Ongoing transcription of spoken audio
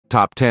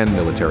Top 10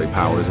 military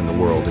powers in the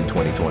world in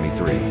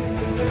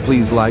 2023.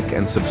 Please like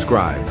and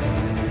subscribe.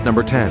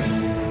 Number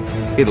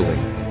 10. Italy.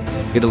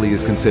 Italy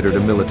is considered a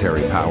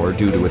military power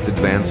due to its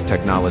advanced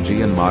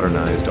technology and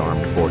modernized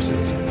armed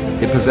forces.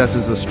 It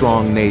possesses a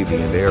strong navy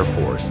and air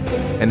force,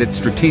 and its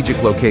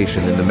strategic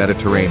location in the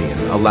Mediterranean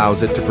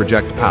allows it to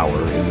project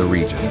power in the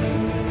region.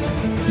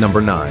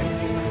 Number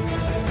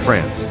 9.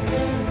 France.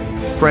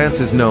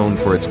 France is known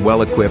for its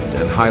well-equipped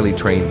and highly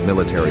trained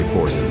military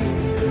forces.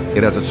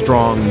 It has a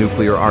strong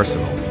nuclear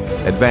arsenal,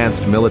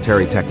 advanced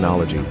military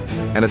technology,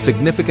 and a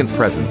significant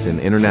presence in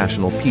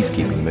international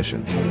peacekeeping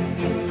missions.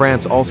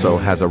 France also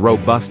has a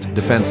robust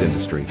defense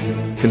industry,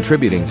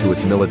 contributing to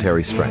its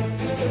military strength.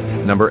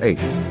 Number 8.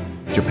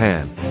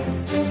 Japan.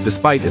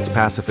 Despite its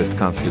pacifist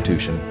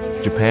constitution,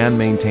 Japan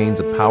maintains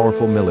a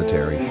powerful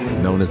military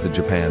known as the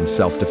Japan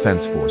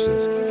Self-Defense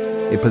Forces.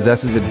 It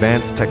possesses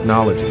advanced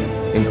technology,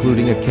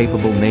 including a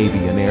capable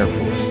navy and air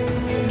force.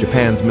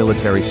 Japan's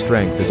military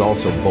strength is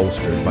also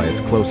bolstered by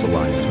its close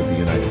alliance with the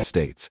United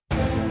States.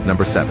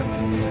 Number 7.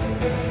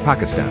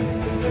 Pakistan.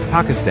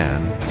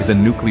 Pakistan is a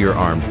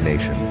nuclear-armed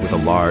nation with a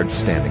large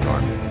standing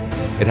army.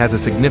 It has a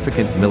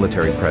significant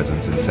military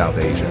presence in South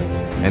Asia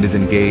and is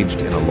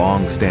engaged in a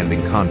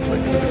long-standing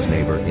conflict with its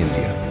neighbor,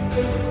 India.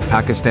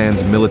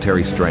 Pakistan's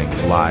military strength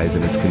lies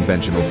in its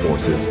conventional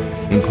forces,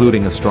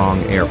 including a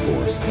strong air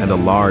force and a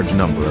large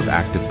number of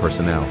active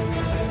personnel.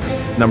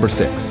 Number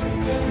 6.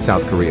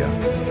 South Korea.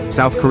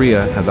 South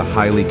Korea has a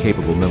highly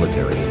capable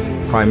military,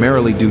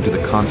 primarily due to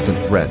the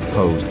constant threat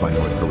posed by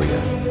North Korea.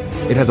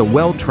 It has a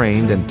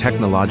well-trained and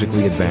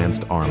technologically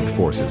advanced armed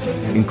forces,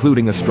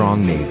 including a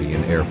strong navy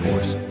and air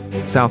force.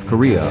 South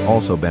Korea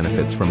also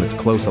benefits from its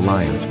close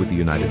alliance with the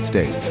United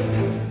States.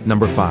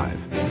 Number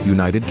 5.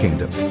 United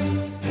Kingdom.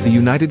 The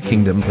United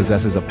Kingdom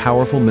possesses a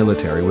powerful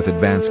military with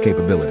advanced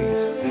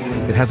capabilities.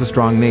 It has a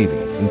strong navy,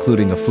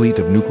 including a fleet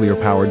of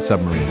nuclear-powered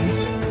submarines,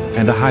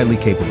 and a highly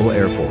capable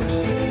air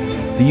force.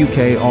 The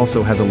UK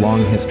also has a long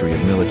history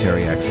of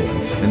military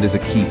excellence and is a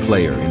key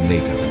player in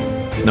NATO.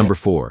 Number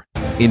 4.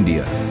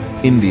 India.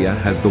 India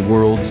has the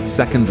world's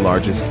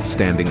second-largest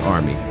standing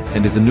army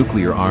and is a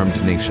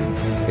nuclear-armed nation.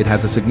 It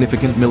has a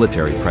significant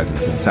military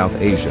presence in South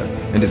Asia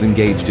and is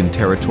engaged in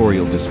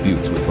territorial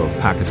disputes with both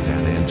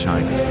Pakistan and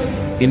China.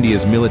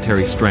 India's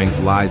military strength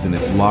lies in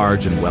its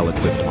large and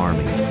well-equipped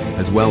army,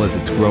 as well as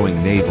its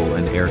growing naval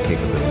and air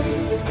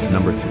capabilities.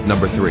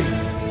 Number 3.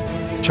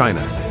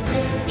 China.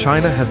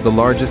 China has the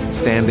largest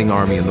standing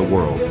army in the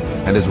world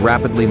and is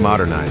rapidly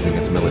modernizing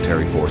its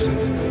military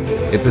forces.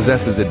 It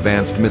possesses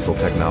advanced missile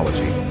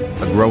technology,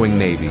 a growing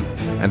navy,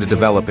 and a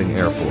developing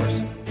air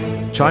force.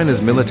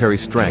 China's military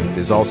strength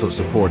is also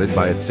supported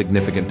by its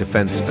significant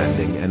defense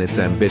spending and its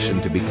ambition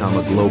to become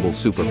a global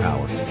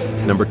superpower.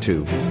 Number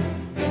 2.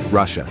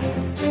 Russia.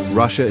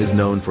 Russia is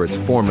known for its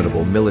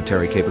formidable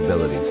military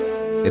capabilities.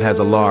 It has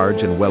a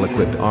large and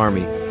well-equipped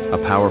army, a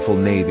powerful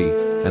navy,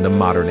 and a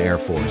modern air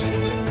force.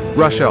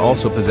 Russia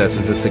also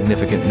possesses a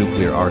significant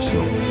nuclear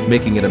arsenal,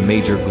 making it a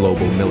major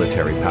global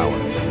military power.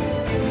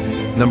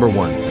 Number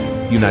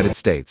 1. United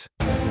States.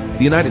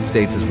 The United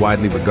States is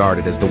widely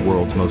regarded as the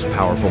world's most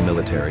powerful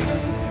military.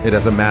 It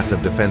has a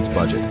massive defense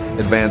budget,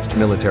 advanced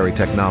military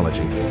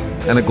technology,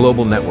 and a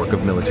global network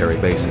of military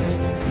bases.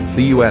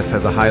 The U.S.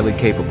 has a highly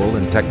capable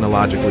and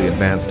technologically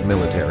advanced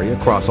military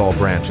across all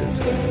branches,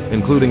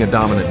 including a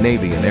dominant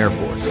navy and air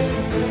force.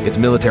 Its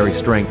military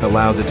strength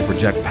allows it to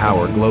project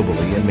power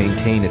globally and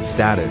maintain its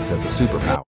status as a superpower.